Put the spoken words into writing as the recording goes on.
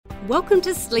Welcome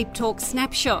to Sleep Talk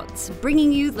Snapshots,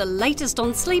 bringing you the latest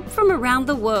on sleep from around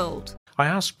the world. I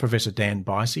asked Professor Dan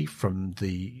Bicey from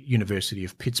the University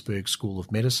of Pittsburgh School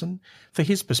of Medicine for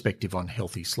his perspective on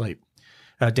healthy sleep.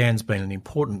 Dan's been an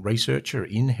important researcher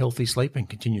in healthy sleep and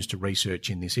continues to research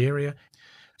in this area.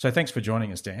 So thanks for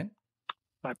joining us, Dan.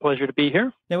 My pleasure to be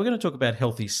here. Now, we're going to talk about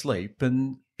healthy sleep,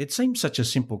 and it seems such a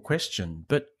simple question,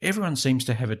 but everyone seems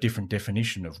to have a different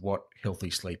definition of what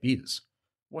healthy sleep is.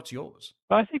 What's yours?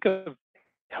 Well, I think of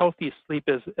healthy sleep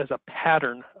as a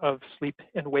pattern of sleep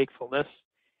and wakefulness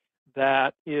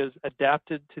that is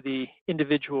adapted to the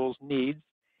individual's needs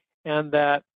and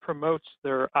that promotes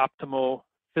their optimal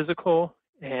physical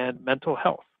and mental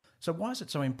health. So why is it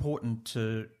so important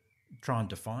to try and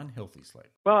define healthy sleep?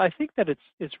 Well, I think that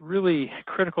it's really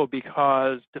critical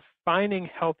because defining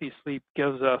healthy sleep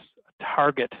gives us a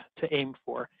target to aim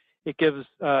for. It gives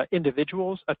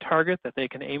individuals a target that they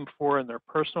can aim for in their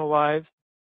personal lives.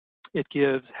 It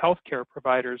gives healthcare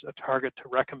providers a target to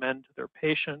recommend to their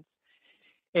patients.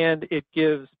 And it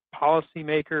gives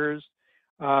policymakers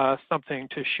something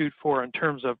to shoot for in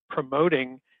terms of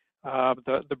promoting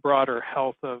the broader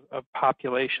health of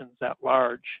populations at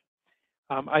large.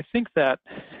 I think that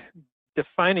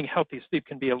defining healthy sleep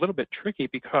can be a little bit tricky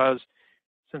because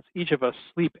since each of us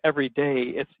sleep every day,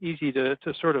 it's easy to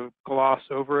sort of gloss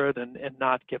over it and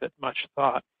not give it much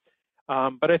thought.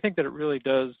 But I think that it really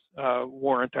does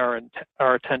warrant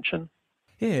our attention.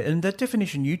 Yeah, and that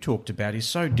definition you talked about is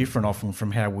so different often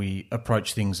from how we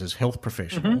approach things as health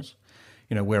professionals. Mm-hmm.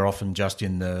 You know, we're often just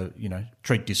in the,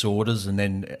 treat disorders and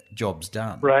then job's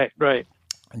done. Right.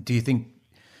 And do you think,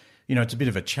 it's a bit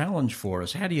of a challenge for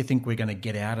us? How do you think we're going to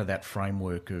get out of that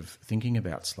framework of thinking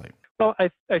about sleep? Well,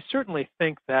 I certainly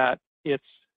think that it's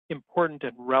important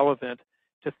and relevant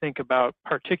to think about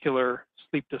particular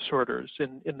sleep disorders.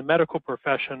 In the medical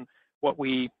profession, what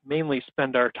we mainly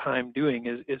spend our time doing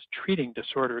is treating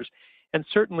disorders. And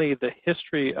certainly the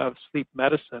history of sleep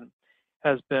medicine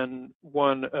has been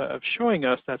one of showing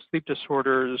us that sleep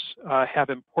disorders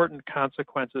have important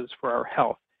consequences for our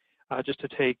health. Just to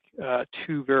take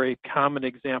two very common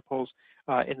examples,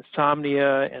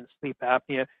 insomnia and sleep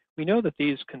apnea, we know that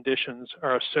these conditions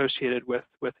are associated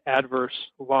with adverse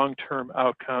long-term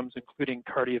outcomes, including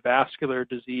cardiovascular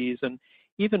disease and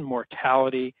even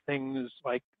mortality. Things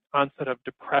like onset of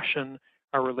depression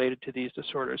are related to these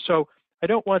disorders. So I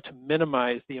don't want to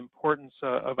minimize the importance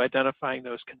of identifying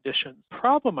those conditions. The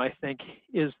problem, I think,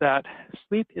 is that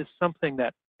sleep is something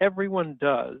that everyone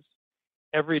does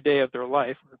every day of their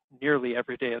life, or nearly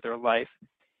every day of their life.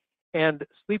 And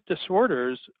sleep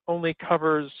disorders only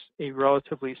covers a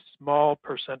relatively small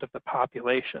percent of the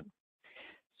population.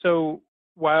 So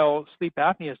while sleep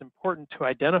apnea is important to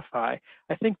identify,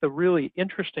 I think the really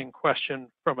interesting question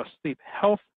from a sleep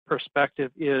health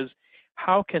perspective is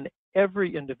how can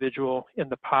every individual in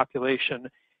the population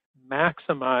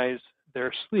maximize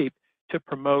their sleep to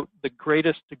promote the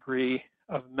greatest degree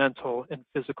of mental and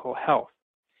physical health?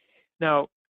 Now,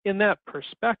 in that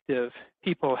perspective,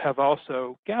 people have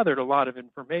also gathered a lot of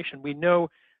information. We know,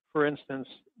 for instance,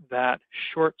 that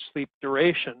short sleep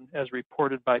duration, as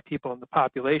reported by people in the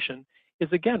population, is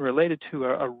again related to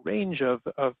a range of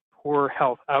poor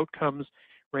health outcomes,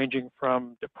 ranging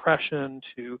from depression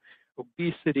to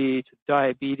obesity to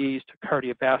diabetes to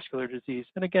cardiovascular disease,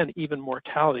 and again, even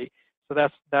mortality. So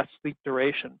that's sleep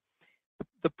duration.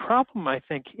 The problem, I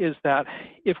think, is that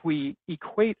if we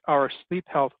equate our sleep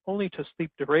health only to sleep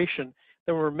duration,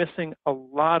 then we're missing a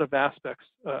lot of aspects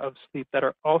of sleep that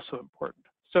are also important.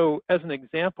 So as an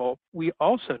example, we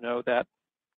also know that,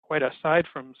 quite aside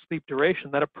from sleep duration,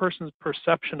 that a person's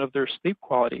perception of their sleep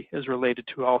quality is related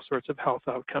to all sorts of health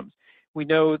outcomes. We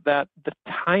know that the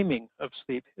timing of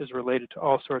sleep is related to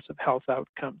all sorts of health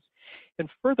outcomes. And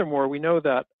furthermore, we know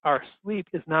that our sleep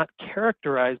is not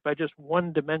characterized by just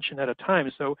one dimension at a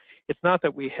time. So it's not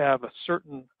that we have a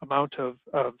certain amount of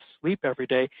sleep every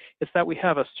day. It's that we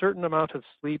have a certain amount of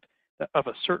sleep of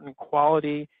a certain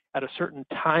quality at a certain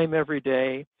time every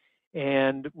day.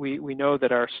 And we know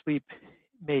that our sleep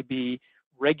may be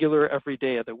regular every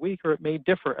day of the week, or it may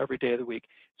differ every day of the week.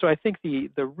 So I think the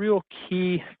real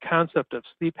key concept of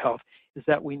sleep health is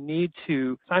that we need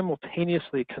to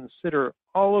simultaneously consider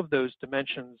all of those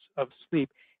dimensions of sleep,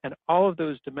 and all of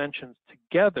those dimensions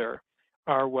together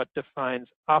are what defines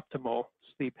optimal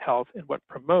sleep health and what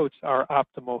promotes our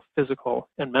optimal physical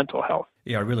and mental health.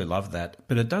 Yeah, I really love that.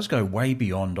 But it does go way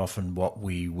beyond often what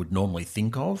we would normally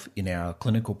think of in our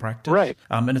clinical practice. Right.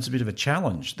 And it's a bit of a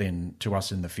challenge then to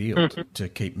us in the field to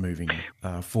keep moving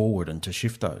forward and to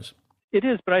shift those. It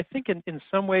is, but I think in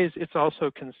some ways it's also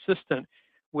consistent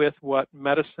with what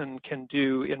medicine can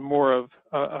do in more of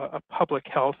a public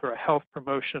health or a health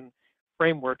promotion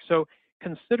framework. So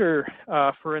consider,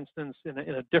 for instance, in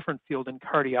a different field in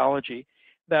cardiology,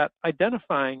 that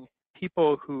identifying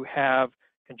people who have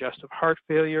congestive heart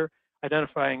failure,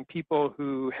 identifying people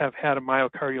who have had a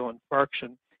myocardial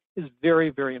infarction is very,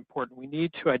 very important. We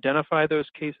need to identify those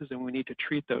cases and we need to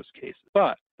treat those cases.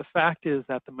 But the fact is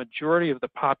that the majority of the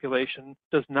population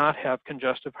does not have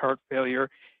congestive heart failure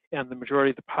and the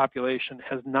majority of the population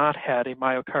has not had a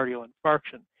myocardial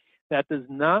infarction. That does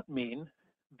not mean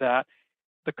that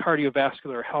the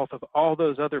cardiovascular health of all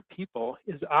those other people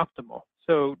is optimal.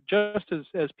 So just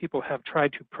as people have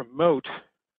tried to promote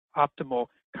optimal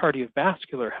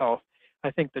cardiovascular health,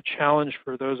 I think the challenge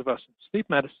for those of us in sleep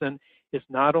medicine is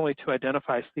not only to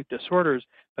identify sleep disorders,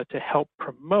 but to help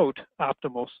promote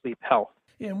optimal sleep health.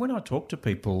 Yeah, and when I talk to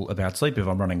people about sleep, if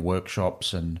I'm running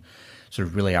workshops and sort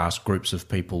of really ask groups of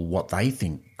people what they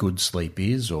think good sleep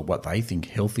is or what they think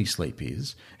healthy sleep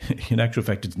is, in actual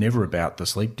fact, it's never about the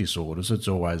sleep disorders. It's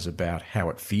always about how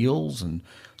it feels and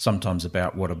sometimes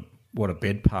about what a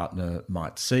bed partner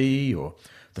might see or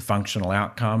the functional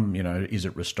outcome, is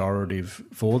it restorative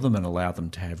for them and allow them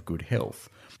to have good health?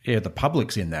 Yeah, the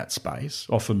public's in that space.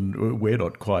 Often we're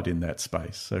not quite in that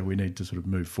space, so we need to sort of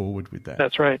move forward with that.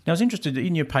 That's right. Now, I was interested,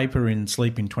 in your paper in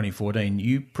Sleep in 2014,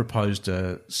 you proposed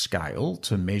a scale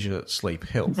to measure sleep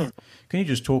health. Mm-hmm. Can you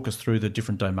just talk us through the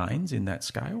different domains in that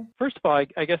scale? First of all,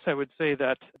 I guess I would say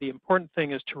that the important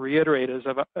thing is to reiterate, as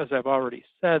I've already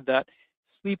said, that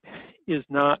sleep is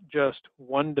not just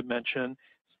one dimension.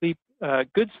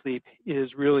 Good sleep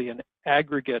is really an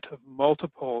aggregate of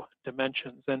multiple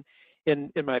dimensions. And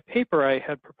in my paper, I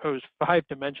had proposed 5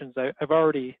 dimensions. I've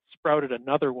already sprouted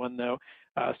another one, though.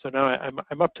 So now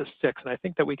I'm up to 6, and I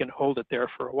think that we can hold it there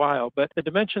for a while. But the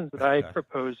dimensions that I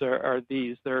propose are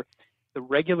these. They're the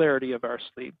regularity of our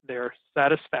sleep, their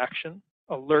satisfaction,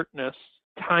 alertness,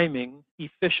 timing,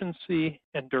 efficiency,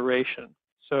 and duration.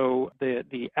 So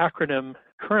the acronym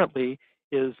currently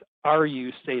is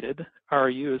RU stated.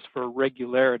 RU is for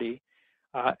regularity,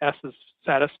 S is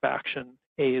satisfaction,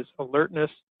 A is alertness,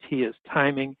 T is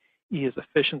timing, E is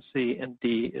efficiency, and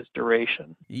D is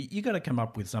duration. You got to come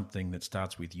up with something that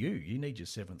starts with U. You need your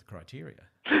 7th criteria.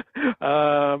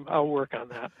 I'll work on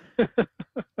that.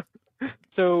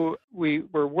 So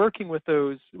we're working with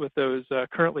those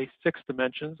currently 6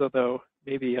 dimensions, although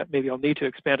maybe I'll need to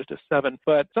expand it to 7.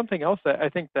 But something else that I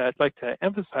think that I'd like to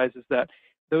emphasize is that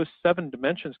those 7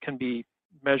 dimensions can be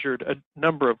measured a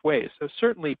number of ways. So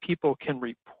certainly people can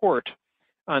report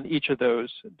on each of those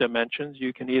dimensions.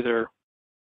 You can either,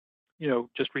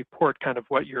 just report kind of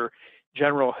what your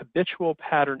general habitual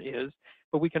pattern is,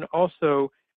 but we can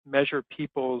also measure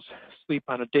people's sleep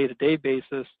on a day-to-day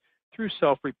basis through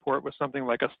self-report with something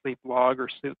like a sleep log or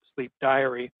sleep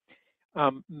diary.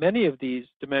 Many of these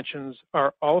dimensions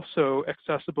are also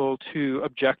accessible to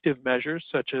objective measures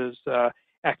such as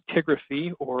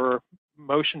actigraphy or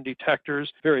motion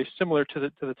detectors, very similar to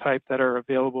the type that are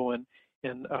available in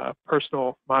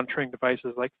personal monitoring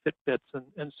devices like Fitbits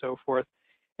and so forth.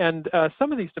 And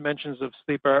some of these dimensions of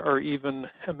sleep are even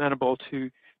amenable to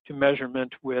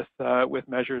measurement with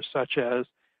measures such as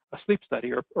a sleep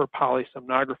study or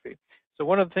polysomnography. So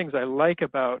one of the things I like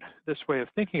about this way of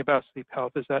thinking about sleep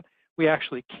health is that we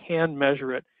actually can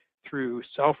measure it through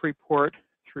self-report,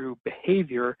 through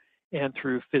behavior, and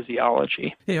through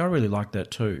physiology. Yeah, I really like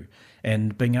that too.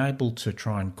 And being able to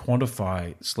try and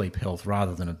quantify sleep health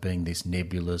rather than it being this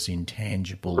nebulous,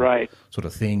 intangible sort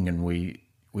of thing. And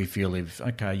we feel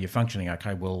you're functioning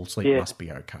okay, well, sleep must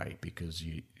be okay because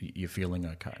you're feeling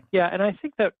okay. Yeah, and I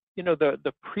think that,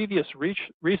 the previous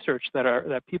research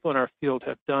that people in our field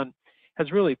have done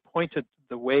has really pointed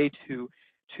the way to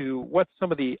what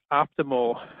some of the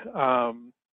optimal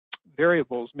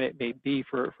variables may be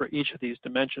for each of these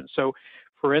dimensions. So,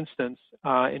 for instance,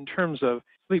 in terms of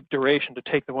sleep duration, to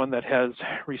take the one that has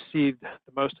received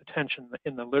the most attention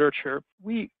in the literature,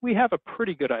 we have a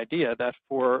pretty good idea that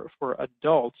for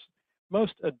adults,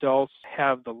 most adults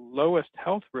have the lowest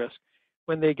health risk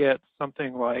when they get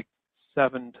something like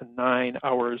 7 to 9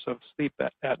 hours of sleep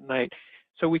at night.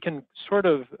 So we can sort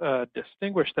of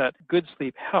distinguish that good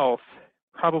sleep health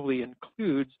probably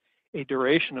includes a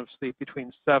duration of sleep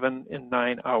between 7 and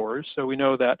 9 hours. So we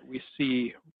know that we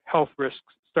see health risks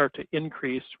start to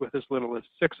increase with as little as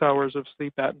 6 hours of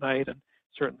sleep at night and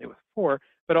certainly with 4.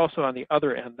 But also on the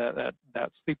other end,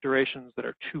 that sleep durations that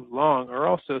are too long are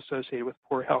also associated with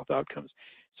poor health outcomes.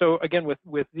 So again,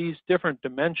 with these different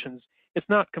dimensions, it's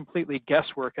not completely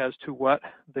guesswork as to what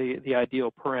the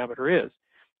ideal parameter is.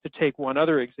 To take one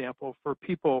other example, for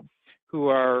people who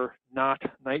are not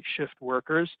night shift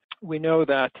workers. We know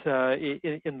that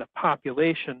in the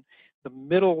population, the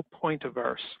middle point of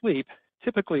our sleep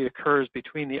typically occurs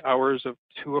between the hours of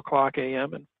 2 o'clock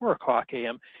a.m. and 4 o'clock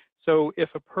a.m. So if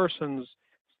a person's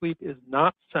sleep is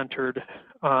not centered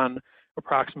on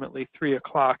approximately 3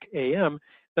 o'clock a.m.,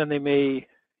 then they may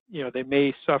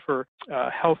suffer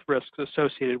health risks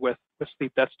associated with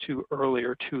sleep that's too early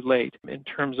or too late. In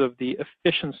terms of the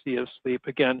efficiency of sleep,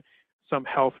 again, some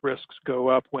health risks go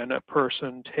up when a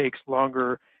person takes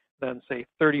longer than, say,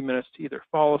 30 minutes to either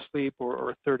fall asleep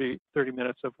or 30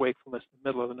 minutes of wakefulness in the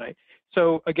middle of the night.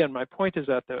 So again, my point is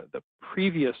that the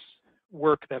previous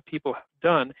work that people have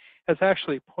done has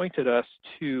actually pointed us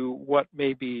to what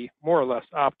may be more or less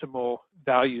optimal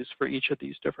values for each of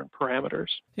these different parameters.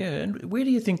 Yeah, and where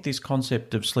do you think this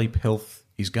concept of sleep health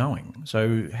is going?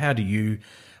 So how do you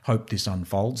hope this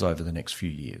unfolds over the next few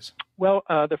years? Well,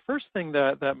 the first thing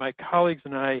that my colleagues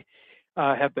and I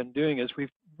have been doing is we've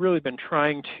really been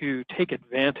trying to take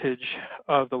advantage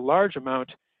of the large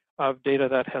amount of data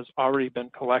that has already been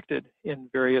collected in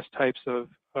various types of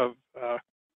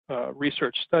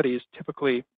research studies,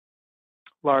 typically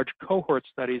large cohort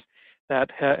studies that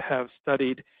have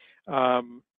studied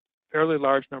fairly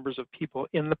large numbers of people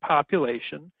in the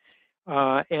population,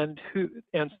 and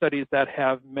studies that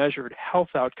have measured health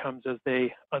outcomes as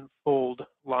they unfold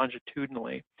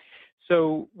longitudinally.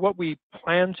 So what we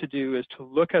plan to do is to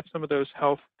look at some of those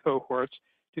health cohorts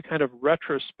to kind of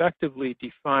retrospectively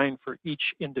define for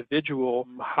each individual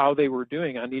how they were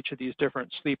doing on each of these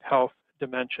different sleep health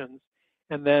dimensions,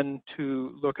 and then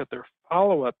to look at their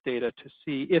follow-up data to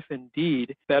see if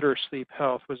indeed better sleep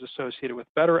health was associated with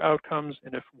better outcomes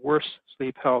and if worse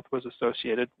sleep health was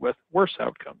associated with worse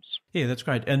outcomes. Yeah, that's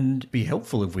great. And it'd be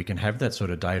helpful if we can have that sort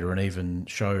of data and even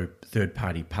show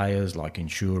third-party payers like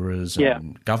insurers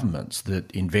and governments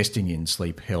that investing in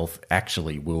sleep health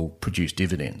actually will produce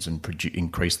dividends and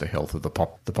increase the health of the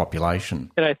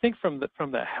population. And I think from the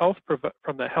health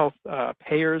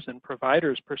payers and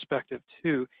providers perspective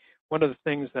too, one of the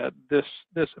things that this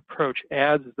approach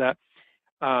adds is that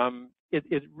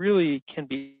it really can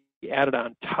be added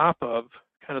on top of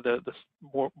kind of the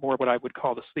more what I would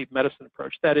call the sleep medicine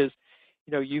approach. That is,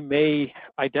 you may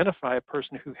identify a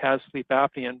person who has sleep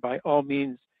apnea, and by all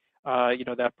means,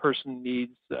 that person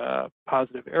needs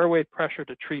positive airway pressure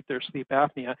to treat their sleep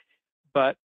apnea,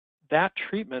 but that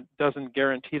treatment doesn't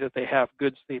guarantee that they have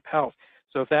good sleep health.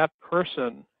 So if that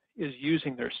person is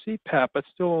using their CPAP but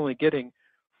still only getting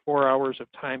 4 hours of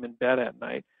time in bed at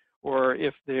night, or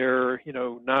if they're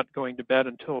not going to bed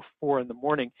until 4 in the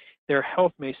morning, their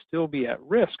health may still be at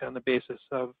risk on the basis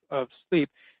of sleep.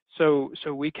 So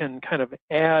we can kind of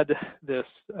add this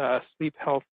sleep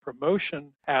health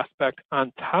promotion aspect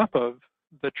on top of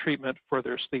the treatment for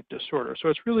their sleep disorder. So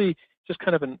it's really just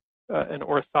kind of an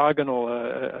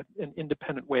orthogonal, an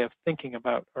independent way of thinking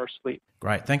about our sleep.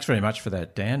 Great. Thanks very much for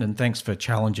that, Dan, and thanks for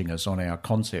challenging us on our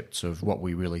concepts of what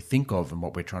we really think of and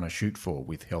what we're trying to shoot for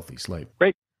with healthy sleep.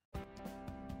 Great.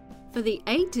 For the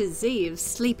A to Z of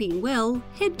sleeping well,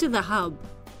 head to the Hub,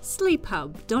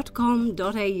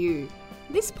 sleephub.com.au.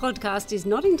 This podcast is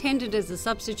not intended as a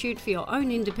substitute for your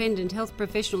own independent health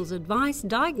professional's advice,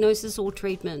 diagnosis or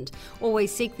treatment.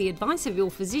 Always seek the advice of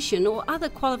your physician or other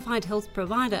qualified health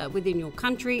provider within your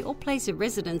country or place of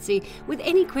residency with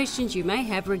any questions you may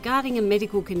have regarding a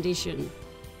medical condition.